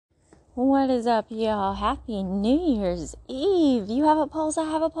What is up, y'all? Happy New Year's Eve. You have a pulse, I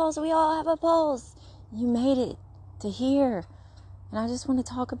have a pulse, we all have a pulse. You made it to here. And I just want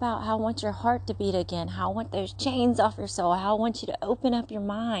to talk about how I want your heart to beat again, how I want those chains off your soul, how I want you to open up your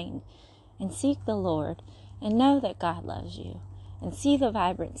mind and seek the Lord and know that God loves you and see the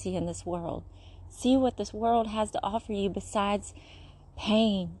vibrancy in this world. See what this world has to offer you besides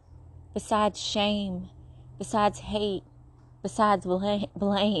pain, besides shame, besides hate, besides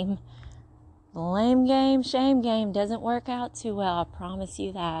blame. Blame game, shame game doesn't work out too well, I promise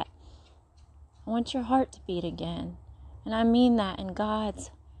you that. I want your heart to beat again. And I mean that in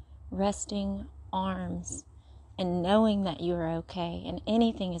God's resting arms and knowing that you are okay and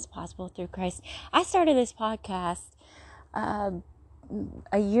anything is possible through Christ. I started this podcast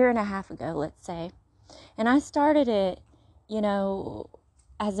a year and a half ago, let's say. And I started it,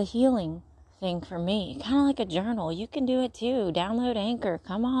 as a healing thing for me. Kind of like a journal. You can do it too. Download Anchor.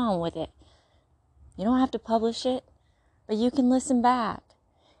 Come on with it. You don't have to publish it, but you can listen back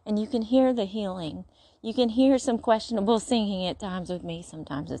and you can hear the healing. You can hear some questionable singing at times with me.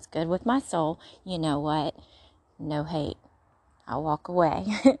 Sometimes it's good with my soul. You know what? No hate. I'll walk away.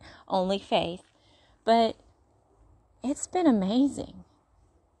 Only faith. But it's been amazing.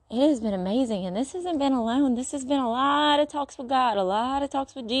 It has been amazing. And this hasn't been alone. This has been a lot of talks with God, a lot of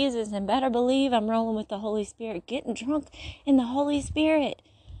talks with Jesus. And better believe I'm rolling with the Holy Spirit, getting drunk in the Holy Spirit.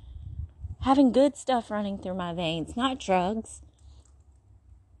 Having good stuff running through my veins, not drugs.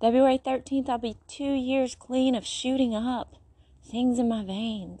 February 13th, I'll be 2 years clean of shooting up things in my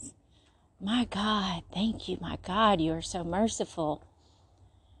veins. My God, thank you. My God, you are so merciful.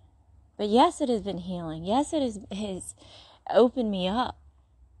 But yes, it has been healing. Yes, it has opened me up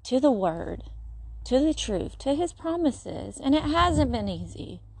to the Word, to the truth, to His promises. And it hasn't been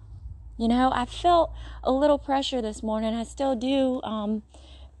easy. I felt a little pressure this morning. I still do,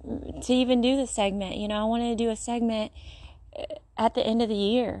 to even do the segment. I wanted to do a segment at the end of the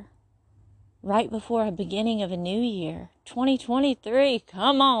year, right before a beginning of a new year. 2023,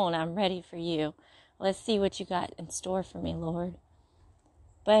 come on, I'm ready for you. Let's see what you got in store for me, Lord.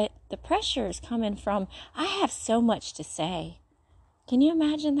 But the pressure is coming from, I have so much to say. Can you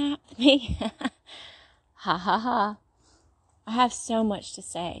imagine that with me? Ha ha ha. I have so much to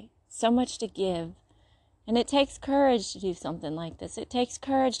say, so much to give. And it takes courage to do something like this. It takes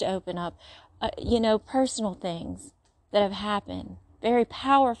courage to open up, personal things that have happened. Very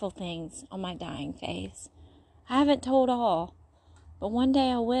powerful things on my dying phase. I haven't told all, but one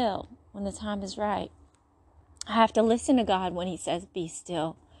day I will when the time is right. I have to listen to God when He says, be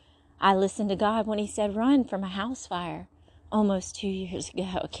still. I listened to God when He said, run from a house fire almost 2 years ago.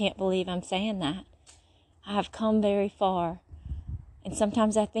 I can't believe I'm saying that. I have come very far. And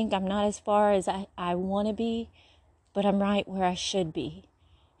sometimes I think I'm not as far as I want to be, but I'm right where I should be.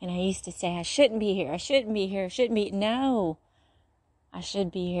 And I used to say, I shouldn't be here. I shouldn't be here. I shouldn't be. No, I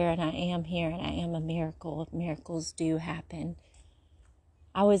should be here, and I am here, and I am a miracle. Miracles do happen.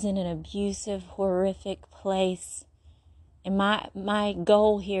 I was in an abusive, horrific place. And my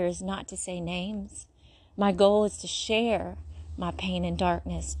goal here is not to say names. My goal is to share my pain and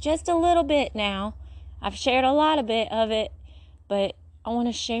darkness. Just a little bit now. I've shared a lot of it. But I want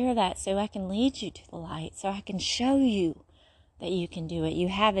to share that so I can lead you to the light, so I can show you that you can do it. You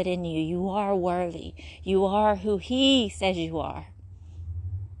have it in you. You are worthy. You are who He says you are.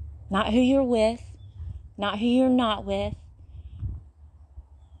 Not who you're with, not who you're not with,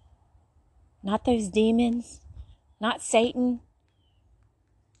 not those demons, not Satan.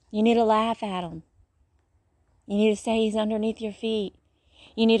 You need to laugh at him. You need to say he's underneath your feet.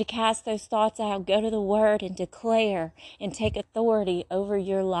 You need to cast those thoughts out, go to the Word and declare and take authority over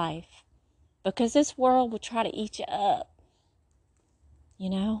your life. Because this world will try to eat you up.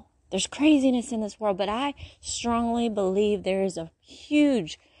 There's craziness in this world, but I strongly believe there is a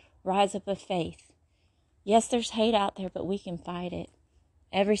huge rise up of faith. Yes, there's hate out there, but we can fight it.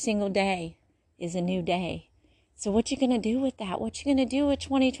 Every single day is a new day. So what you going to do with that? What you going to do with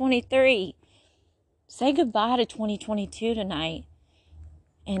 2023? Say goodbye to 2022 tonight.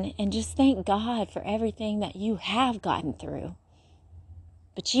 And just thank God for everything that you have gotten through.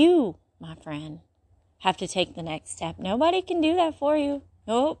 But you, my friend, have to take the next step. Nobody can do that for you.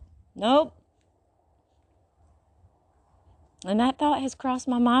 Nope. And that thought has crossed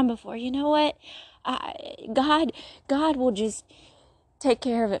my mind before. You know what? God will just take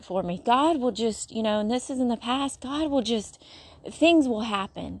care of it for me. God will just, and this is in the past, things will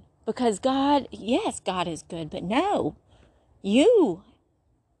happen. Because God is good, but no, you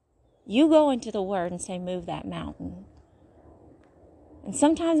go into the Word and say, move that mountain. And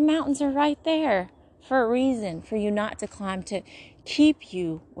sometimes mountains are right there for a reason, for you not to climb, to keep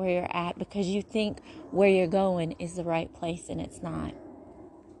you where you're at because you think where you're going is the right place, and it's not.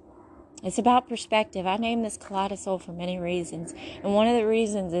 It's about perspective. I named this Kaleidoscope for many reasons. And one of the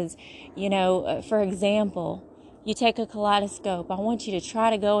reasons is, for example, you take a kaleidoscope. I want you to try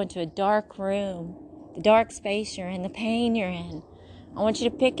to go into a dark room, the dark space you're in, the pain you're in. I want you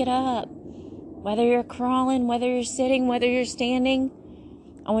to pick it up. Whether you're crawling, whether you're sitting, whether you're standing,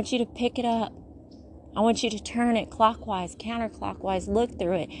 I want you to pick it up. I want you to turn it clockwise, counterclockwise, look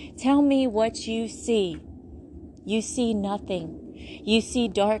through it. Tell me what you see. You see nothing. You see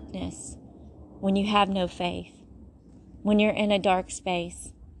darkness when you have no faith, when you're in a dark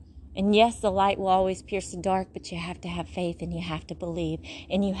space. And yes, the light will always pierce the dark, but you have to have faith and you have to believe.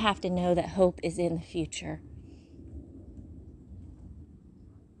 And you have to know that hope is in the future.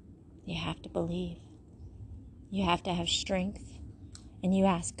 You have to believe. You have to have strength. And you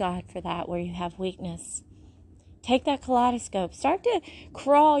ask God for that where you have weakness. Take that kaleidoscope. Start to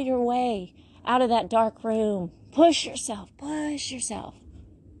crawl your way out of that dark room. Push yourself. Push yourself.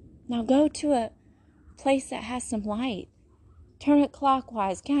 Now go to a place that has some light. Turn it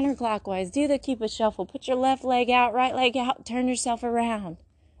clockwise, counterclockwise. Do the Cupid shuffle. Put your left leg out, right leg out. Turn yourself around.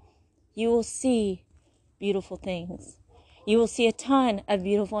 You will see beautiful things. You will see a ton of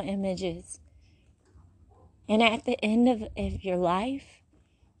beautiful images. And at the end of your life,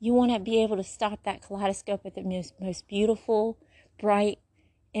 you want to be able to stop that kaleidoscope at the most beautiful, bright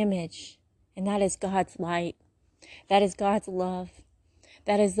image. And that is God's light. That is God's love.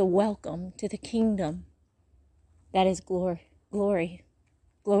 That is the welcome to the kingdom. That is glory. Glory.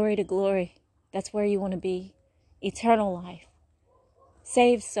 Glory to glory. That's where you want to be. Eternal life.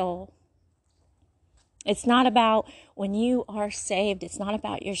 Saved soul. It's not about when you are saved. It's not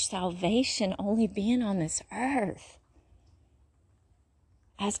about your salvation only being on this earth.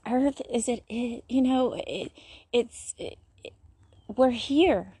 As earth as it is, we're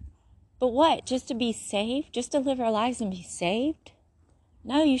here. But what? Just to be saved? Just to live our lives and be saved?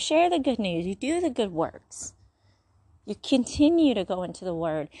 No, you share the good news. You do the good works. You continue to go into the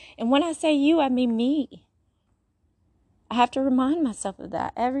Word. And when I say you, I mean me. I have to remind myself of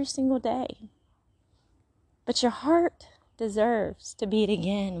that every single day. But your heart deserves to beat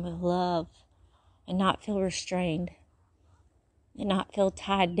again with love and not feel restrained and not feel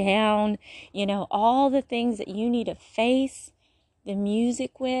tied down. All the things that you need to face the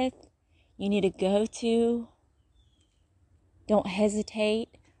music with, you need to go to. Don't hesitate.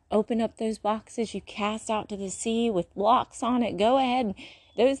 Open up those boxes you cast out to the sea with locks on it. Go ahead.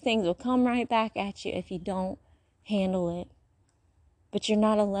 Those things will come right back at you if you don't handle it. But you're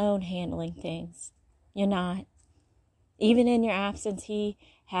not alone handling things. You're not. Even in your absence, He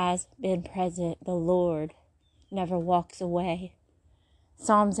has been present. The Lord never walks away.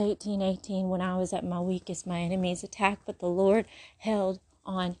 Psalms 18:18, when I was at my weakest, my enemies attacked, but the Lord held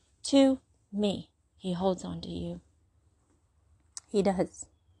on to me. He holds on to you. He does.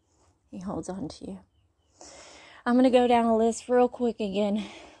 He holds on to you. I'm going to go down a list real quick again.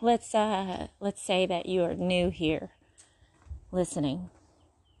 Let's say that you are new here listening.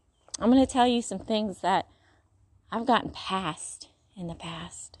 I'm going to tell you some things that I've gotten past in the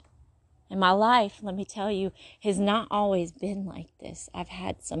past. And my life, let me tell you, has not always been like this. I've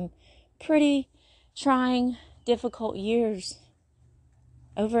had some pretty trying, difficult years.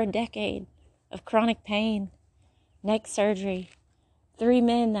 Over a decade of chronic pain, neck surgery, 3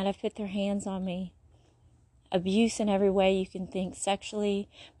 men that have put their hands on me, abuse in every way you can think, sexually,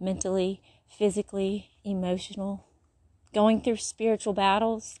 mentally, physically, emotional, going through spiritual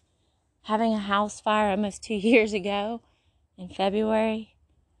battles, having a house fire almost 2 years ago in February,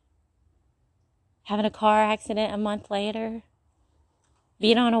 having a car accident a month later,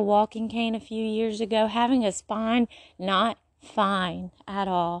 being on a walking cane a few years ago, having a spine not fine at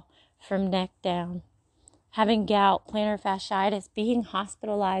all from neck down, having gout, plantar fasciitis, being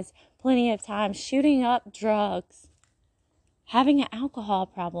hospitalized plenty of times, shooting up drugs, having an alcohol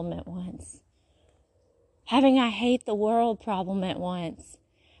problem at once, having I hate the world problem at once,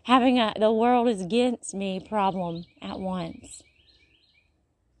 having a the world is against me problem at once.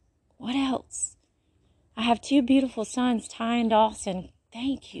 What else? I have 2 beautiful sons, Ty and Dawson.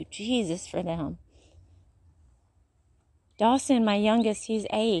 Thank you, Jesus, for them. Dawson, my youngest, he's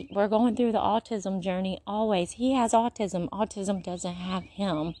 8. We're going through the autism journey always. He has autism. Autism doesn't have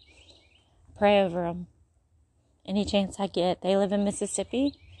him. Pray over him any chance I get. They live in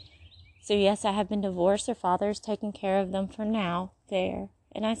Mississippi. So yes, I have been divorced. Their father's taking care of them for now there.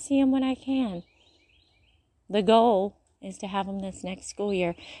 And I see them when I can. The goal is to have them this next school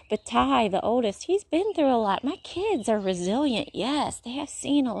year. But Ty, the oldest, he's been through a lot. My kids are resilient. Yes, they have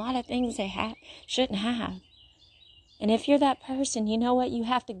seen a lot of things they shouldn't have. And if you're that person, you know what? You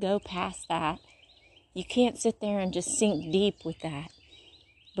have to go past that. You can't sit there and just sink deep with that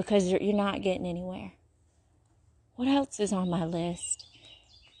because you're not getting anywhere. What else is on my list?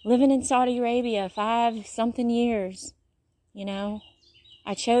 Living in Saudi Arabia 5-something years,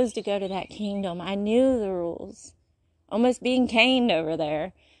 I chose to go to that kingdom. I knew the rules. Almost being caned over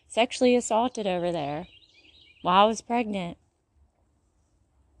there, sexually assaulted over there while I was pregnant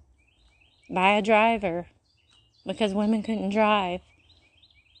by a driver because women couldn't drive.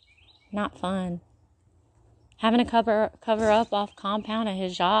 Not fun. Having to cover up off compound a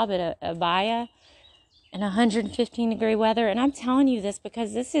hijab at a abaya in 115-degree weather. And I'm telling you this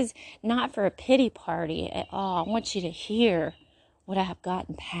because this is not for a pity party at all. I want you to hear what I have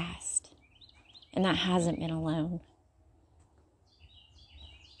gotten past. And that hasn't been alone.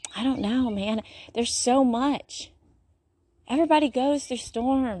 I don't know, man. There's so much. Everybody goes through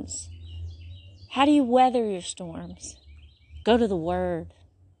storms. How do you weather your storms? Go to the Word.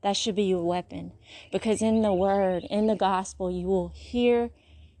 That should be your weapon. Because in the Word, in the gospel, you will hear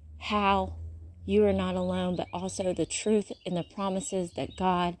how you are not alone, but also the truth and the promises that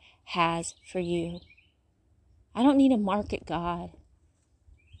God has for you. I don't need to market God.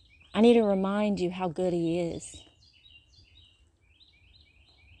 I need to remind you how good He is.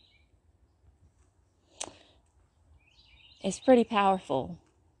 It's pretty powerful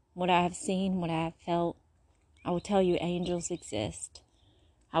what I have seen, what I have felt. I will tell you angels exist.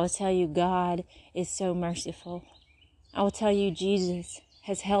 I will tell you God is so merciful. I will tell you Jesus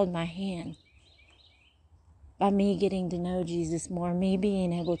has held my hand. By me getting to know Jesus more, me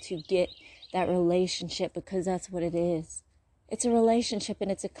being able to get that relationship, because that's what it is. It's a relationship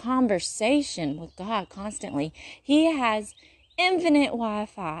and it's a conversation with God constantly. He has infinite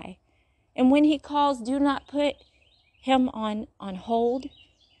Wi-Fi. And when He calls, do not put Him on hold.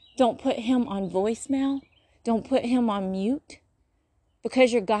 Don't put Him on voicemail. Don't put Him on mute,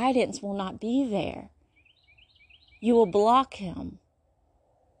 because your guidance will not be there. You will block Him.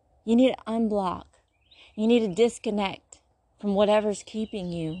 You need to unblock. You need to disconnect from whatever's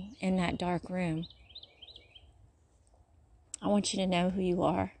keeping you in that dark room. I want you to know who you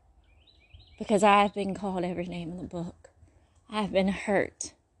are, because I have been called every name in the book. I have been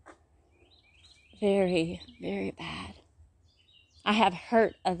hurt very, very bad. I have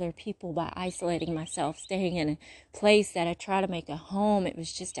hurt other people by isolating myself, staying in a place that I try to make a home. It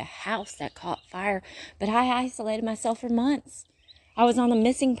was just a house that caught fire, but I isolated myself for months. I was on the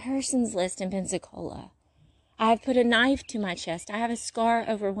missing persons list in Pensacola. I have put a knife to my chest. I have a scar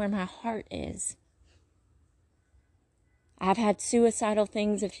over where my heart is. I've had suicidal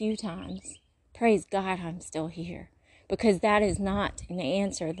things a few times. Praise God, I'm still here. Because that is not an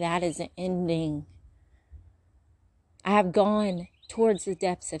answer. That is an ending. I have gone towards the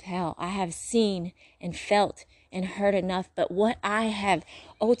depths of hell. I have seen and felt and heard enough. But what I have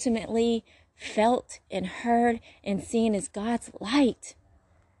ultimately felt and heard and seen is God's light.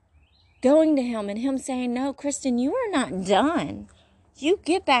 Going to Him and Him saying, no, Kristen, you are not done. You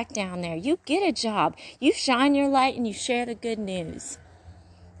get back down there. You get a job. You shine your light and you share the good news.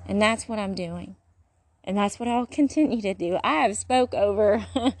 And that's what I'm doing. And that's what I'll continue to do. I have spoke over,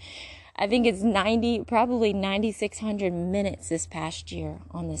 I think it's probably 9,600 minutes this past year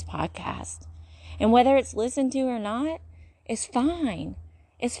on this podcast. And whether it's listened to or not, it's fine.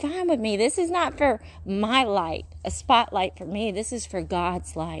 It's fine with me. This is not for my light, a spotlight for me. This is for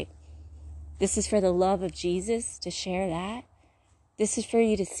God's light. This is for the love of Jesus, to share that. This is for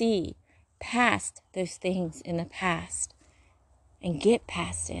you to see past those things in the past and get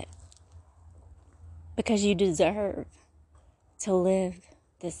past it. Because you deserve to live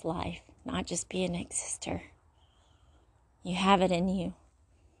this life, not just be an exister. You have it in you.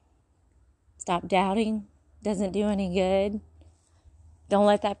 Stop doubting. Doesn't do any good. Don't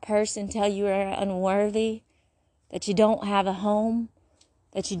let that person tell you you're unworthy, that you don't have a home,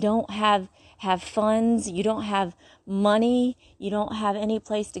 that you don't have funds, you don't have money, you don't have any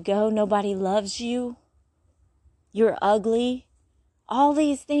place to go, nobody loves you, you're ugly. All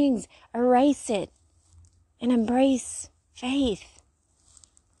these things, erase it and embrace faith.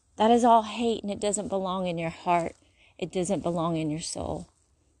 That is all hate, and it doesn't belong in your heart. It doesn't belong in your soul.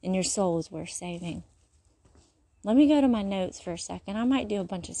 And your soul is worth saving. Let me go to my notes for a second. I might do a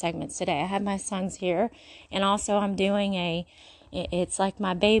bunch of segments today. I have my sons here, and also I'm doing it's like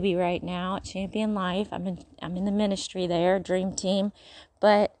my baby right now at Champion Life. I'm in the ministry there, Dream Team.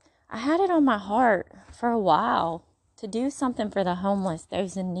 But I had it on my heart for a while to do something for the homeless,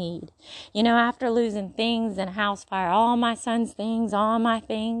 those in need. After losing things in a house fire, all my son's things, all my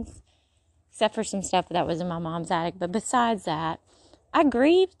things, except for some stuff that was in my mom's attic. But besides that, I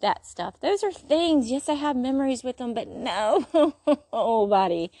grieved that stuff. Those are things. Yes, I have memories with them, but no,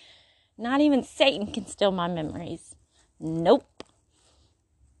 nobody, not even Satan can steal my memories. Nope.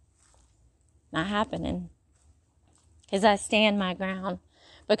 Not happening. Because I stand my ground.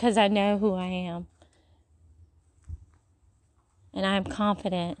 Because I know who I am. And I am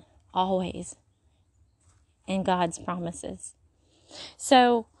confident always in God's promises.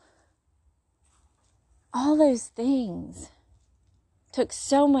 So, all those things took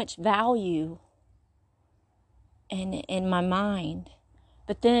so much value in my mind.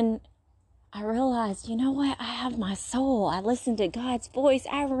 But then I realized, you know what? I have my soul. I listened to God's voice.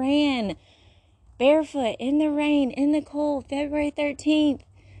 I ran barefoot in the rain, in the cold, February 13th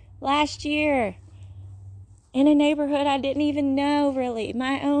last year. In a neighborhood I didn't even know, really.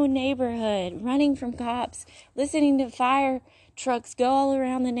 My own neighborhood. Running from cops. Listening to fire trucks go all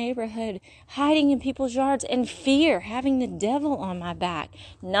around the neighborhood. Hiding in people's yards in fear. Having the devil on my back.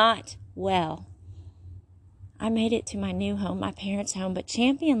 Not well. I made it to my new home, my parents' home. But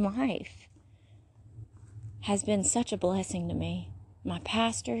Champion Life has been such a blessing to me. My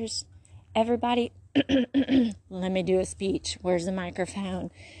pastors, everybody. Let me do a speech. Where's the microphone?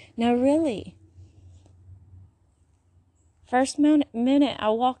 No, really. First minute I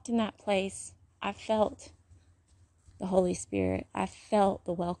walked in that place, I felt the Holy Spirit. I felt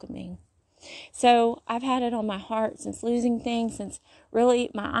the welcoming. So I've had it on my heart since losing things, since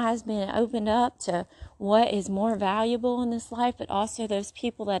really my eyes being opened up to what is more valuable in this life, but also those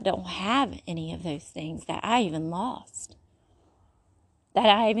people that don't have any of those things that I even lost, that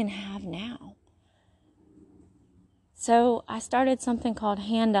I even have now. So I started something called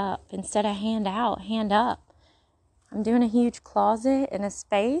Hand Up. Instead of hand out, hand up. I'm doing a huge closet and a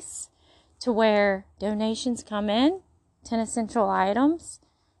space to where donations come in, 10 essential items.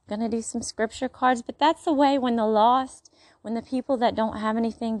 Going to do some scripture cards, but that's the way when the lost, when the people that don't have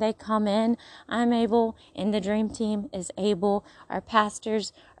anything, they come in, I'm able, and the dream team is able, our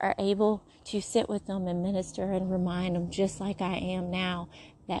pastors are able to sit with them and minister and remind them, just like I am now,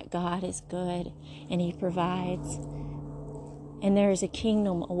 that God is good and He provides. And there is a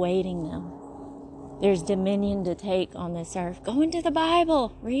kingdom awaiting them. There's dominion to take on this earth. Go into the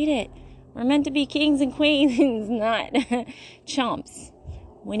Bible. Read it. We're meant to be kings and queens, not chumps.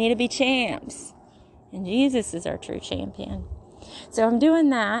 We need to be champs. And Jesus is our true champion. So I'm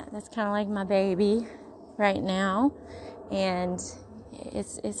doing that. That's kind of like my baby right now. And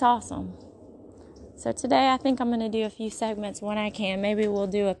it's awesome. So today I think I'm going to do a few segments when I can. Maybe we'll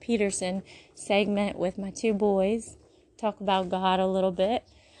do a Peterson segment with my two boys. Talk about God a little bit.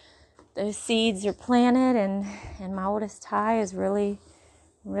 Those seeds are planted, and my oldest Ty is really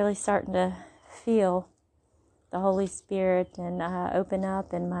starting to feel the Holy Spirit and open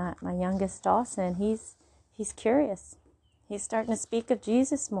up. And my youngest Dawson, he's curious. He's starting to speak of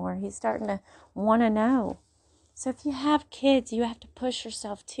Jesus more. He's starting to want to know. So if you have kids, you have to push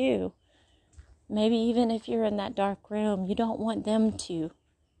yourself too. Maybe even if you're in that dark room, you don't want them to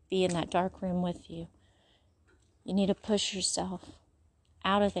be in that dark room with you. You need to push yourself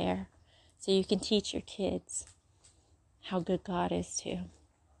out of there, so you can teach your kids how good God is too.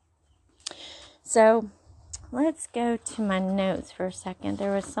 So let's go to my notes for a second.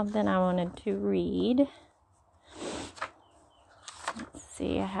 There was something I wanted to read. Let's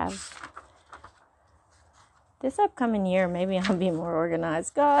see, I have this upcoming year, maybe I'll be more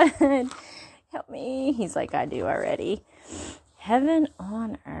organized. God, help me. He's like, I do already. Heaven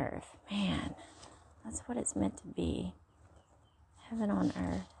on earth. Man, that's what it's meant to be. Heaven on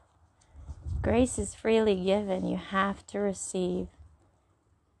earth. Grace is freely given. You have to receive.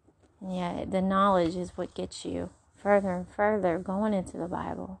 And yet the knowledge is what gets you further and further going into the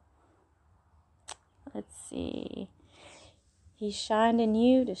Bible. Let's see. He shined in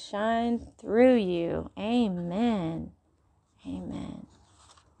you to shine through you. Amen. Amen.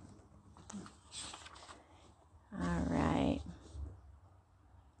 All right.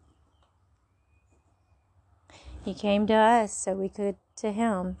 He came to us so we could to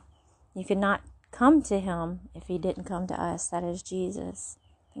Him. You could not come to Him if He didn't come to us. That is Jesus.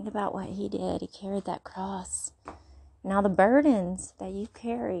 Think about what He did. He carried that cross. Now the burdens that you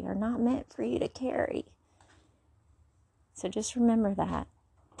carry are not meant for you to carry. So just remember that.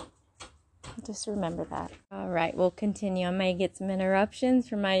 Just remember that. All right, we'll continue. I may get some interruptions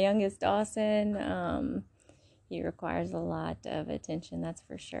from my youngest Dawson. He requires a lot of attention, that's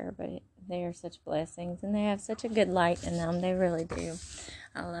for sure. But they are such blessings, and they have such a good light in them. They really do.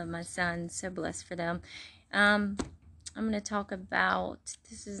 I love my sons. So blessed for them. I'm going to talk about,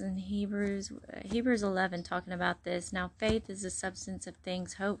 this is in Hebrews 11, talking about this. Now faith is the substance of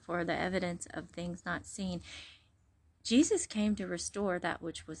things hoped for, the evidence of things not seen. Jesus came to restore that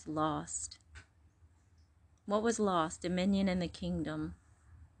which was lost. What was lost? Dominion in the kingdom.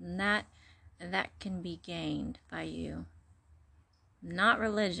 And that can be gained by you. Not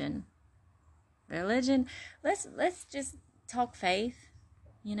religion. Religion, let's just talk faith.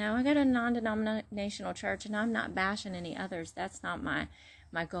 You know, I go to a non-denominational church, and I'm not bashing any others. That's not my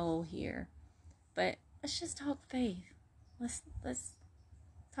goal here. But let's just talk faith. Let's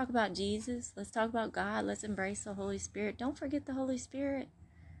talk about Jesus. Let's talk about God. Let's embrace the Holy Spirit. Don't forget the Holy Spirit.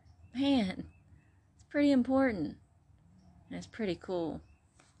 Man, it's pretty important. And it's pretty cool.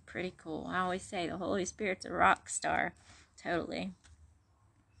 Pretty cool. I always say the Holy Spirit's a rock star. Totally.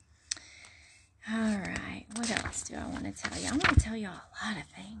 All right. What else do I want to tell you? I want to tell y'all a lot of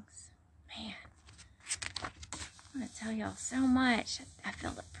things. Man. I want to tell y'all so much. I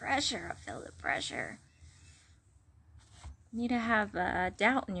feel the pressure. You need to have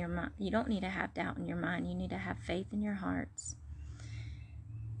doubt in your mind. You don't need to have doubt in your mind. You need to have faith in your hearts.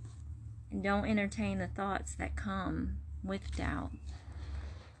 And don't entertain the thoughts that come with doubt.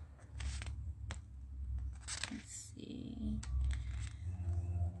 Let's see.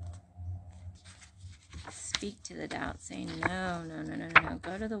 Speak to the doubt, saying, no.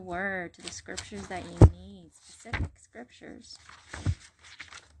 Go to the Word, to the scriptures that you need, specific scriptures.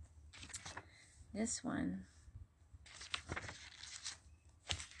 This one.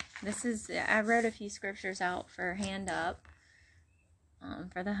 I wrote a few scriptures out for Hand Up,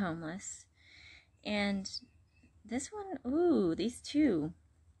 for the homeless. And this one, these two.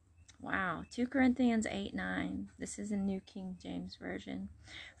 Wow, 2 Corinthians 8:9. This is in New King James Version.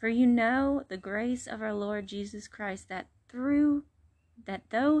 For you know the grace of our Lord Jesus Christ, that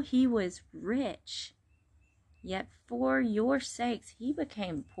though he was rich, yet for your sakes he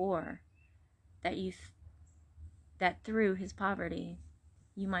became poor, that through his poverty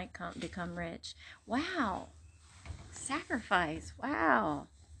you might become rich. Wow. Sacrifice. Wow.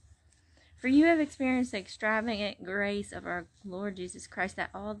 For you have experienced the extravagant grace of our Lord Jesus Christ,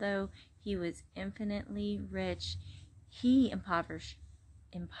 that although he was infinitely rich, he impoverished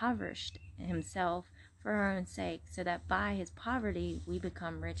himself for our own sake, so that by his poverty we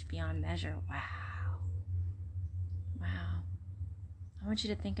become rich beyond measure. Wow. I want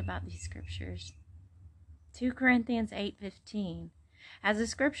you to think about these scriptures. 2 Corinthians 8:15. As the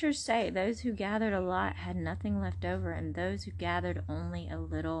scriptures say, those who gathered a lot had nothing left over, and those who gathered only a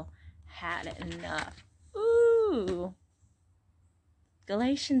little had enough. Ooh.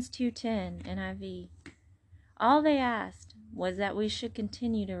 Galatians 2:10, NIV. All they asked was that we should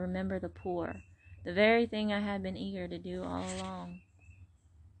continue to remember the poor, the very thing I had been eager to do all along.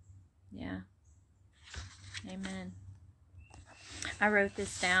 Yeah. Amen. I wrote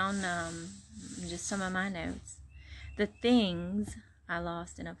this down, just some of my notes. The things I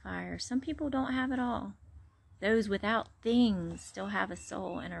lost in a fire. Some people don't have it all. Those without things still have a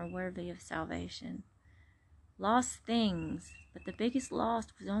soul and are worthy of salvation. Lost things, but the biggest loss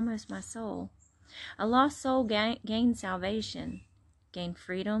was almost my soul. A lost soul gained salvation, gained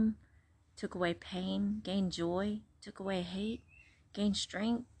freedom, took away pain, gained joy, took away hate, gained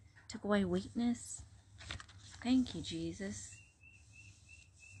strength, took away weakness. Thank you, Jesus.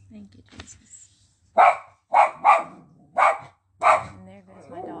 Thank you, Jesus. And there goes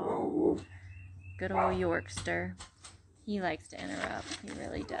my dog. Good old Yorkster. He likes to interrupt. He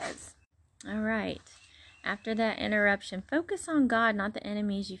really does. All right. After that interruption, focus on God, not the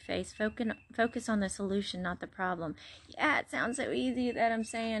enemies you face. Focus on the solution, not the problem. Yeah, it sounds so easy that I'm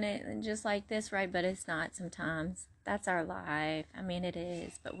saying it just like this, right? But it's not sometimes. That's our life. I mean, it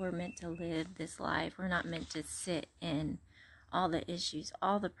is. But we're meant to live this life. We're not meant to sit in all the issues,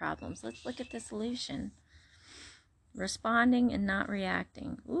 all the problems. Let's look at the solution. Responding and not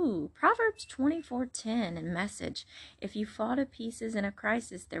reacting. Proverbs 24:10 in Message. If you fall to pieces in a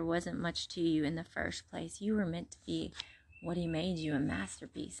crisis, there wasn't much to you in the first place. You were meant to be what he made you, a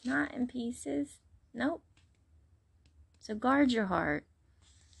masterpiece, not in pieces. Nope. So guard your heart.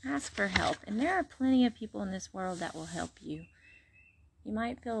 Ask for help. And there are plenty of people in this world that will help you. You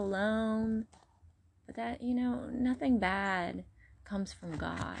might feel alone, but that, nothing bad comes from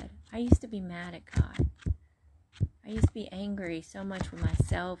God. I used to be mad at God. I used to be angry so much with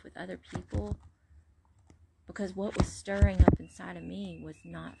myself, with other people, because what was stirring up inside of me was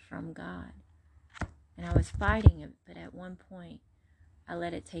not from God. And I was fighting it, but at one point, I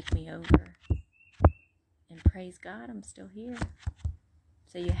let it take me over. And praise God, I'm still here.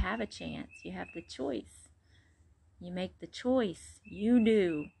 So you have a chance. You have the choice. You make the choice. You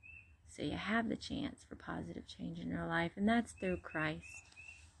do. So you have the chance for positive change in your life, and that's through Christ.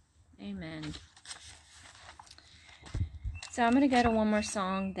 Amen. So I'm going to go to one more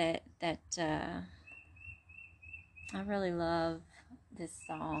song that I really love this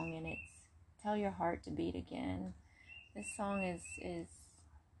song, and it's Tell Your Heart to Beat Again. This song is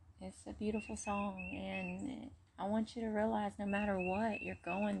it's a beautiful song, and I want you to realize no matter what you're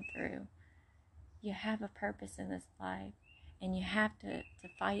going through, you have a purpose in this life, and you have to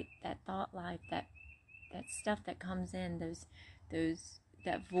fight that thought life, that stuff that comes in,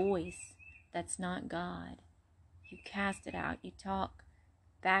 that voice that's not God. You cast it out, you talk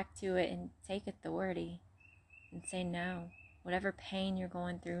back to it and take authority and say no. Whatever pain you're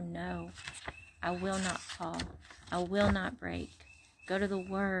going through, no. I will not fall. I will not break. Go to the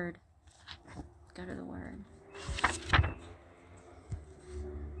Word. Go to the Word.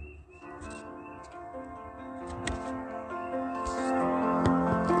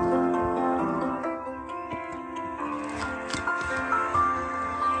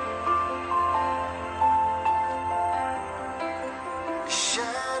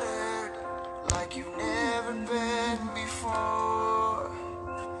 Shattered like you've never been before.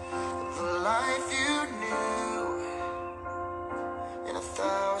 The life you knew in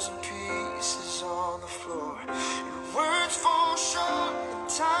 1,000 pieces on the floor. Your words fall short in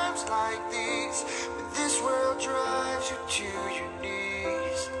times like these, when this world drives you to your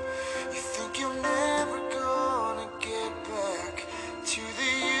knees. You think you're never gonna get back to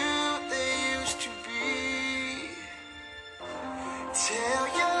the you they used to be. Tell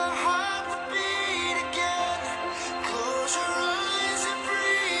your heart to beat again. Close your eyes and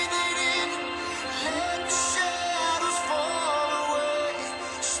breathe it in. Let the shadows fall away.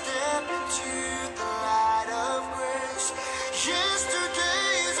 Step into the light of grace.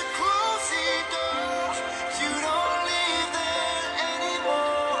 Yesterday's a closing door. You don't live there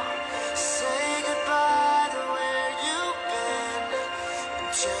anymore. Say goodbye to where you've been,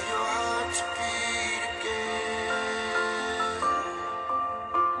 and tell your heart to beat again.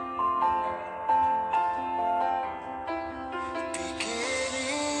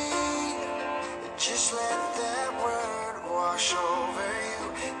 Just let that word wash over you.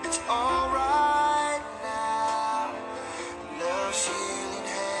 It's alright now. Love's healing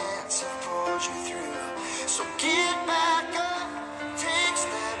hands have pulled you through. So get back up, take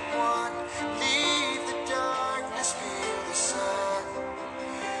step one. Leave the darkness, feel the sun.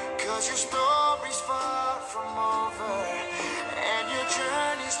 'Cause your story's far from over, and your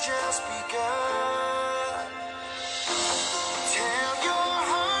journey's just begun. Tell your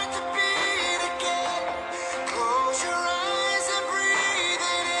heart to beat again. Close your eyes and breathe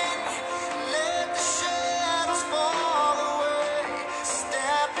it in. Let the shadows fall away.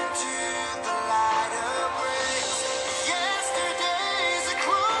 Step into the light of grace. Yesterday's a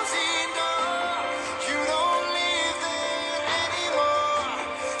closing door. You don't live there anymore.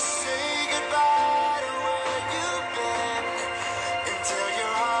 Say goodbye to where you've been, and tell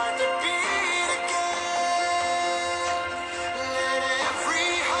your heart to beat again. Let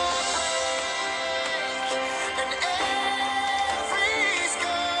every heart break and every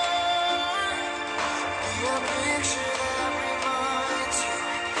scar be a picture that reminds you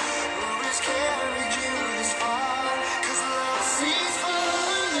who has carried you this far. 'Cause love sees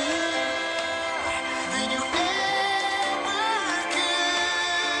farther than you ever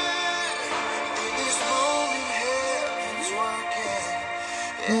could. In this moment, heaven's working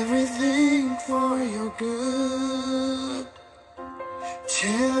everything for your good.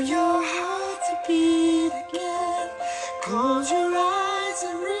 Tell your heart to beat again. Close your eyes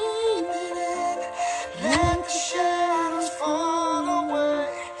and breathe it in. Let the shadows fall away.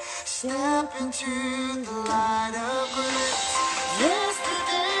 Step into the light of grace.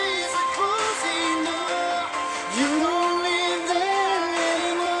 Yesterday's a closing door. You don't live there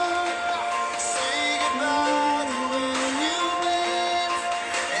anymore. Say goodbye to where you've been,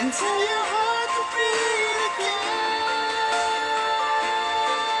 and tell your heart to beat again.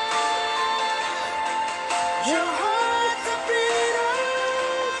 Your heart to beat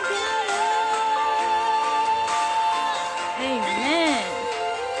again. Amen.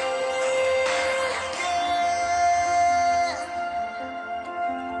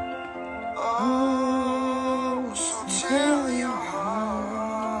 Oh, so tell your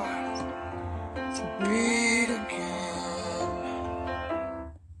heart to beat again.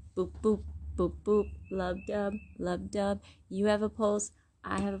 Boop, boop, boop, boop. Love dub, love dub. You have a pulse.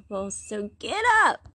 I have a pulse. So get up.